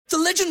The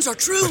legends are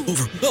true.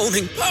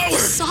 Overwhelming power.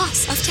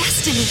 Sauce of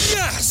destiny.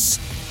 Yes!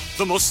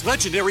 The most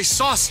legendary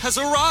sauce has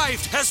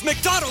arrived as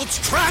McDonald's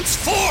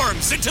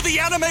transforms into the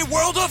anime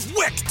world of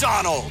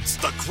WickDonald's.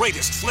 The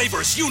greatest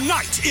flavors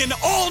unite in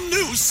all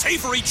new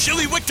savory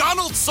chili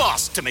McDonald's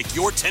sauce to make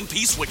your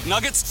 10-piece Wick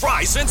Nuggets,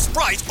 fries, and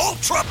Sprite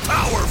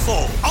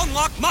ultra-powerful.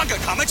 Unlock manga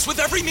comics with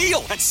every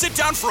meal and sit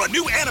down for a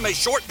new anime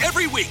short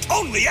every week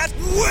only at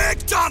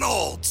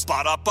WickDonald's.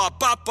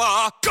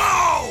 Ba-da-ba-ba-ba,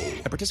 go!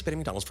 At participating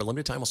McDonald's for a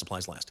limited time while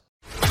supplies last.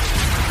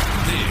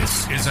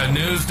 This is a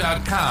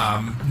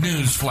News.com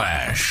news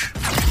flash.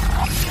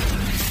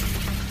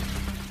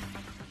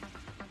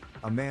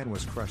 A man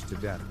was crushed to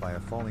death by a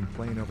falling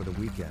plane over the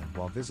weekend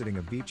while visiting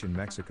a beach in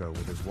Mexico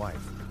with his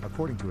wife,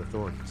 according to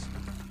authorities.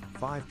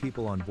 5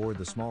 people on board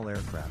the small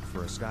aircraft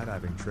for a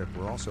skydiving trip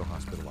were also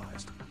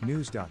hospitalized,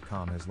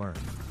 News.com has learned.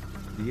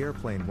 The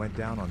airplane went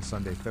down on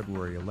Sunday,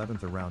 February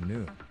 11th around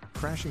noon,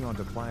 crashing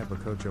onto Playa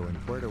Bacocho in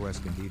Puerto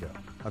Escondido,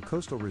 a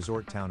coastal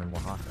resort town in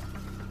Oaxaca.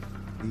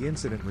 The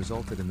incident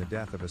resulted in the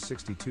death of a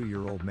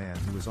 62-year-old man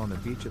who was on the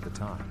beach at the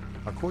time,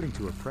 according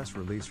to a press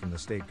release from the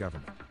state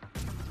government.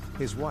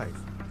 His wife,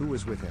 who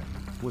was with him,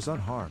 was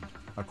unharmed,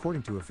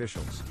 according to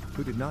officials,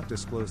 who did not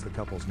disclose the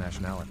couple's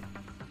nationality.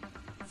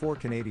 4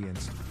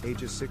 Canadians,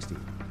 ages 60,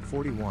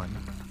 41,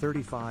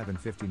 35 and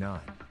 59,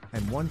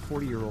 and one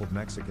 40-year-old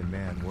Mexican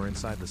man were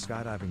inside the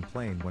skydiving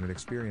plane when it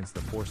experienced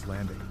the forced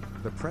landing,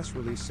 the press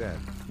release said,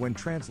 when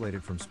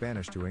translated from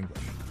Spanish to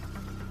English.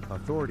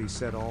 Authorities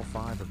said all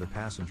 5 of the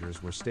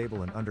passengers were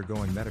stable and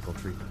undergoing medical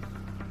treatment.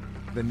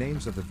 The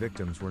names of the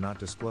victims were not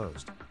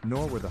disclosed,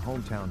 nor were the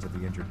hometowns of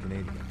the injured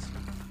Canadians.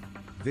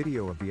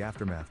 Video of the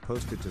aftermath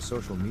posted to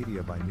social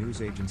media by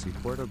news agency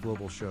Puerto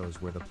Global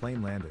shows where the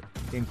plane landed,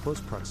 in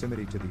close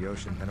proximity to the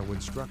ocean and a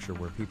wood structure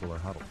where people are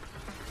huddled.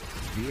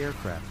 The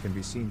aircraft can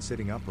be seen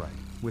sitting upright,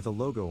 with a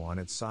logo on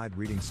its side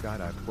reading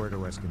Skydive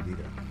Puerto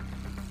Escondido.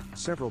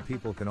 Several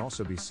people can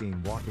also be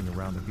seen walking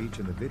around the beach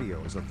in the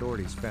video as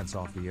authorities fence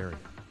off the area.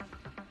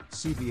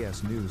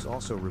 CBS News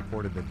also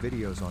reported that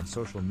videos on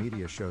social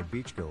media showed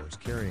beachgoers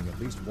carrying at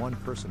least one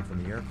person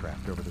from the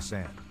aircraft over the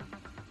sand.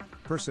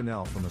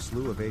 Personnel from a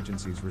slew of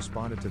agencies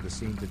responded to the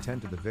scene to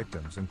tend to the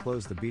victims and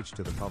close the beach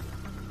to the public.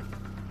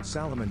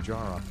 Salomon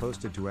Jara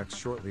posted to X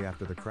shortly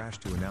after the crash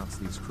to announce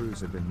these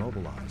crews had been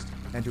mobilized,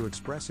 and to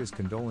express his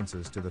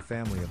condolences to the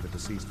family of the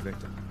deceased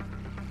victim.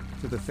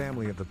 To the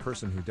family of the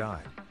person who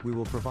died, we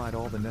will provide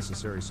all the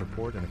necessary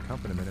support and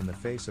accompaniment in the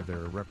face of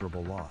their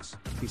irreparable loss,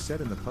 he said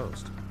in the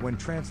post, when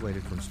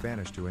translated from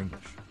Spanish to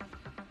English.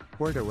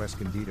 Puerto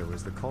Escondido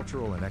is the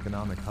cultural and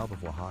economic hub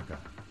of Oaxaca,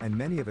 and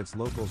many of its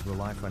locals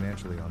rely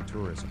financially on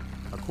tourism,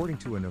 according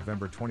to a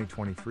November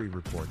 2023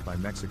 report by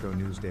Mexico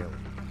News Daily.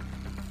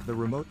 The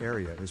remote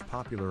area is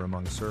popular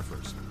among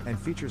surfers, and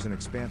features an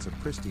expanse of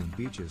pristine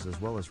beaches as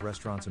well as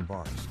restaurants and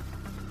bars.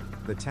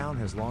 The town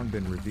has long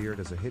been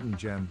revered as a hidden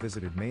gem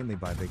visited mainly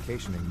by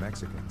vacationing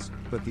Mexicans,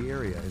 but the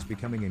area is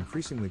becoming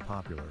increasingly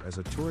popular as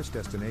a tourist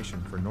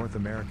destination for North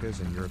Americans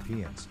and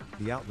Europeans,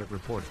 the outlet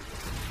reported.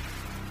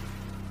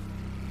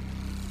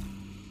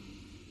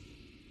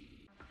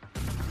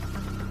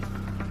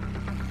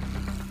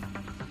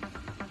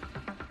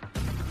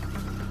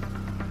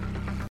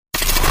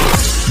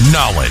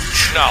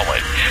 Knowledge.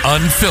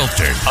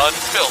 Unfiltered.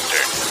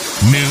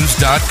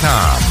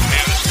 News.com.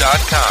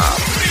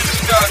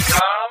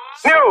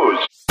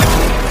 News.